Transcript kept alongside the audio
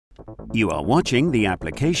You are watching the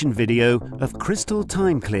application video of KRISTAL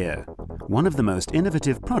TIMEClear, one of the most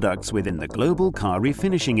innovative products within the global car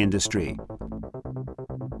refinishing industry.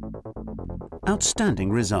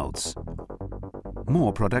 Outstanding results.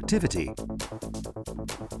 More productivity.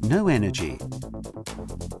 No energy.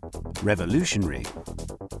 Revolutionary.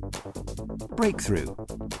 Breakthrough.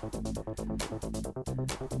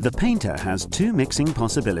 The painter has two mixing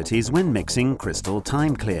possibilities when mixing KRISTAL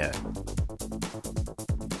TIMEClear.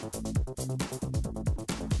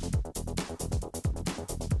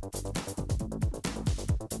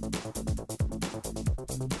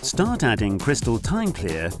 Start adding KRISTAL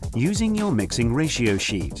TIMEClear using your mixing ratio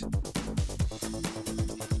sheet.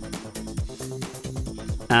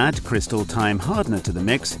 Add KRISTAL Time Hardener to the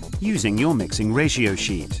mix using your mixing ratio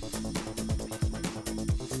sheet.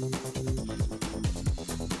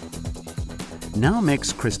 Now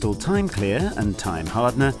mix KRISTAL TIMEClear and Time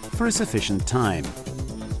Hardener for a sufficient time.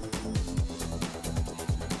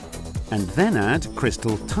 And then add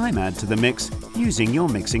KRISTAL Time Add to the mix using your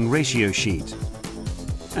mixing ratio sheet.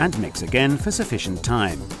 And mix again for sufficient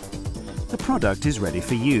time. The product is ready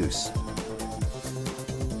for use.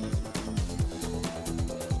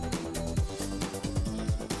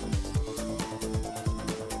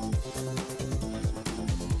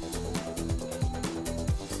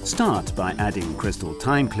 Start by adding KRISTAL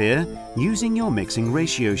TIMEClear using your mixing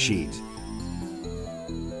ratio sheet.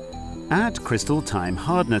 Add KRISTAL Time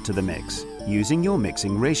Hardener to the mix using your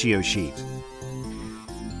mixing ratio sheet.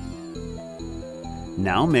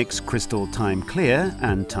 Now mix KRISTAL TIMEClear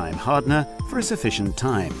and Time Hardener for a sufficient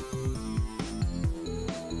time.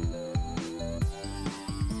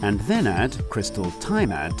 And then add KRISTAL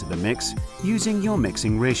Time Add to the mix using your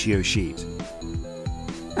mixing ratio sheet.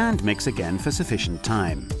 And mix again for sufficient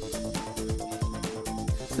time.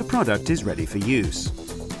 The product is ready for use.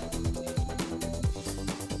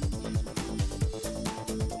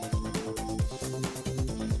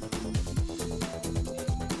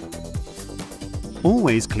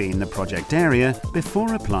 Always clean the project area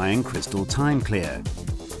before applying KRISTAL TIMEClear.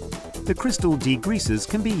 The KRISTAL degreasers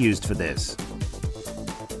can be used for this.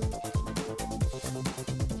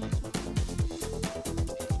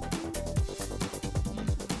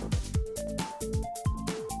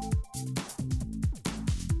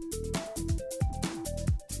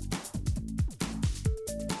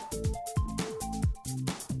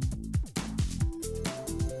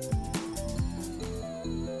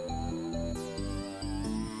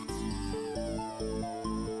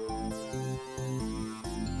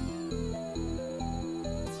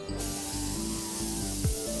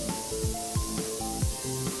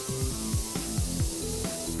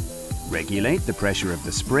 Regulate the pressure of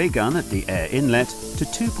the spray gun at the air inlet to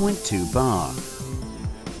 2.2 bar.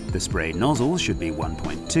 The spray nozzle should be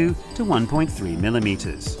 1.2 to 1.3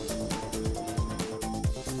 millimeters.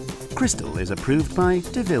 KRISTAL is approved by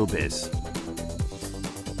DeVilbiss.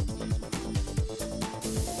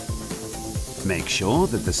 Make sure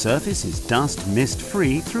that the surface is dust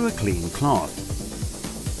mist-free through a clean cloth.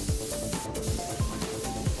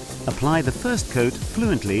 Apply the first coat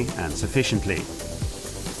fluently and sufficiently.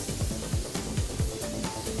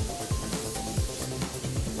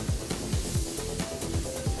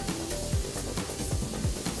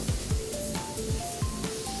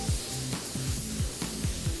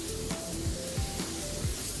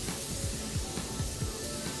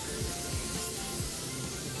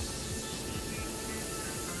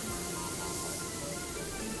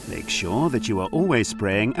 Make sure that you are always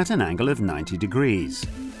spraying at an angle of 90 degrees.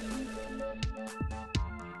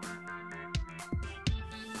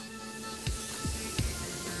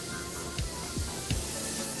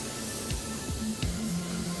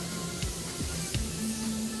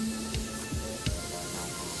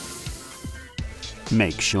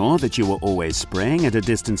 Make sure that you are always spraying at a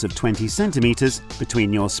distance of 20 centimeters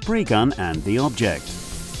between your spray gun and the object.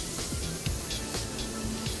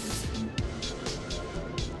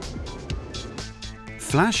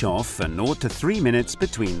 Flash off for 0 to 3 minutes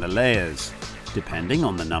between the layers, depending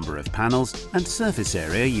on the number of panels and surface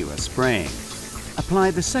area you are spraying.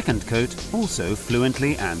 Apply the second coat also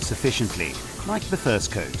fluently and sufficiently, like the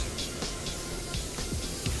first coat.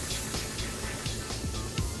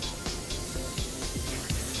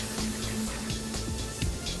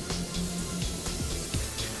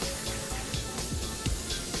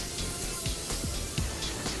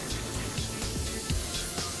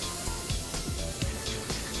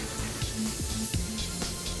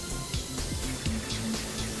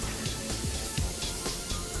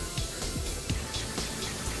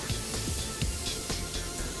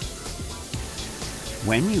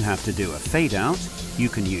 When you have to do a fade out, You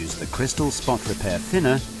can use the KRISTAL Spot Repair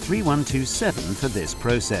Thinner 3127 for this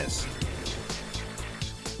process.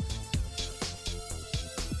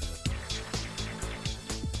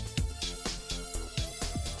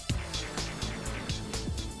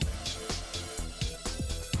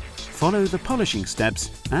 Follow the polishing steps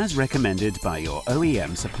as recommended by your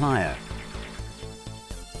OEM supplier.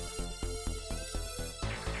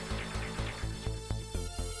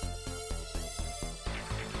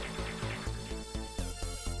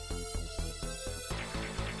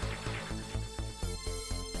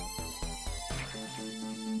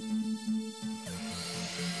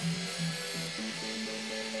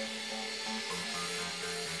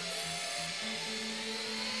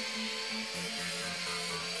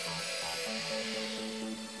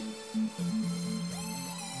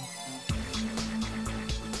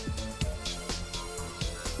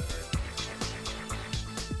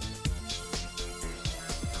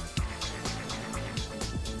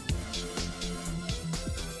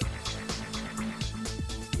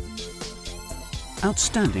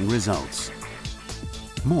 Outstanding results.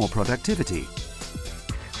 More productivity.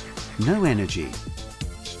 No energy.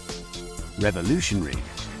 Revolutionary.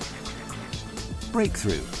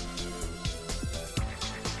 Breakthrough.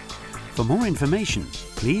 For more information,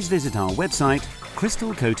 please visit our website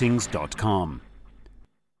KRISTALCoatings.com.